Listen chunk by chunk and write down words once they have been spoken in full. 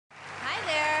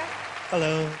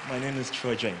Hello, my name is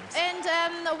Troy James. And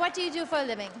what do you do for a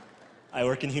living? I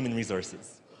work in human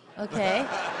resources. Okay.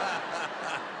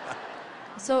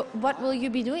 So what will you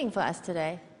be doing for us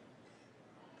today?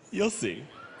 You'll see.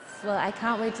 Well, I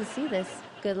can't wait to see this.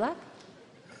 Good luck.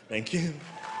 Thank you.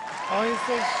 Oh, he's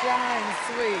so shy and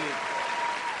sweet.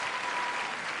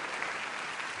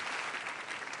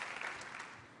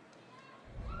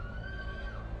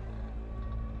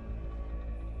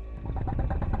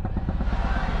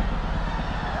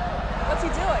 What's he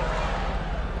doing?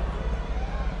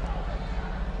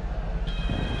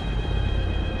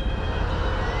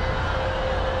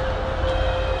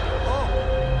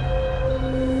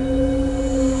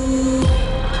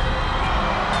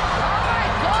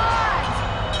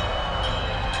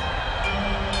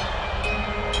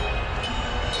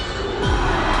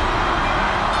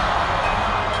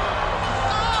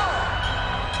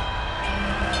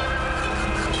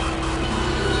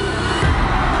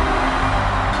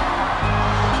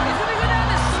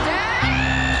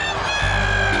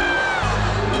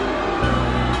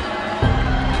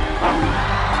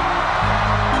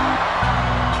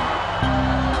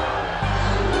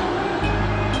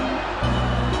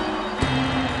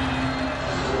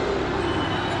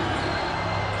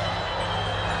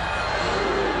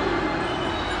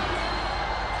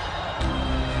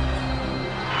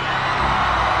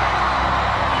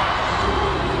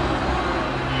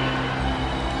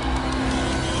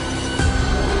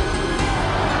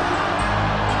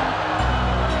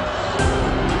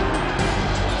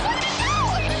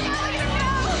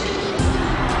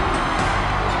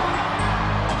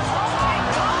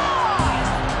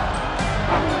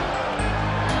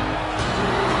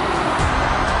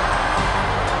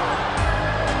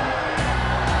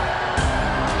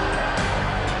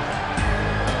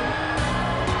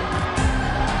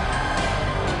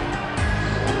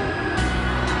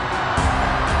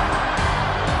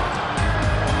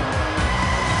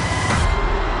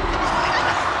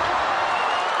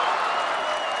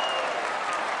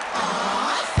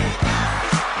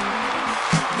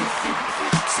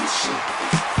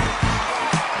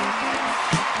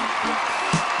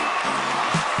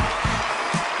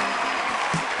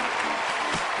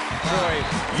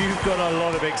 You've got a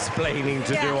lot of explaining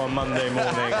to do on Monday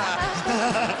morning.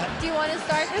 Do you want to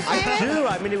start this, Simon? I do.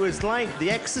 I mean, it was like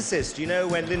The Exorcist, you know,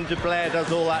 when Linda Blair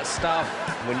does all that stuff.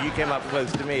 When you came up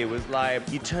close to me, it was like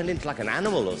you turned into like an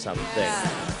animal or something. Yeah.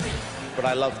 But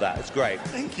I love that. It's great.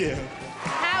 Thank you.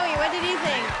 Howie, what did you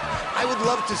think? I would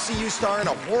love to see you star in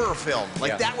a horror film.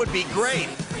 Like, that would be great.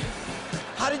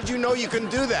 How did you know you can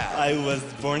do that? I was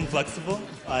born flexible.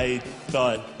 I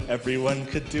thought everyone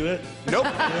could do it. Nope.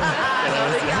 When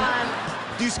I was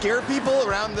young. Do you scare people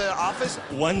around the office?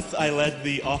 Once I led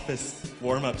the office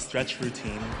warm-up stretch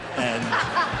routine, and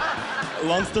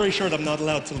long story short, I'm not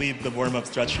allowed to lead the warm-up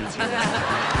stretch routine.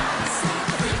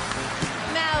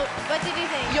 Mel, what did you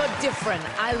think? You're different.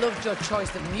 I loved your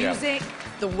choice of music,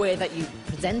 the way that you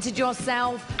presented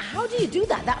yourself. How do you do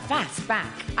that fast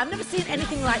back? I've never seen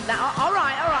anything like that. All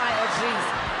right. Oh, jeez.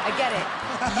 I get it.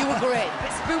 You were great. A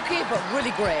bit spooky, but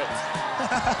really great.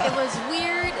 It was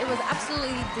weird, it was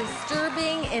absolutely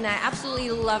disturbing, and I absolutely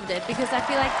loved it because I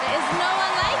feel like there is no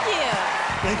one like you.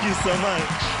 Thank you so much.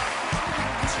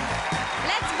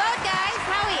 Let's vote, guys.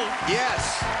 Howie.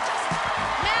 Yes.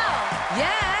 Mel.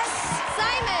 Yes.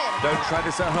 Simon. Don't try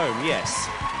this at home. Yes.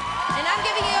 And I'm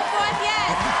giving you a fourth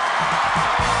yes.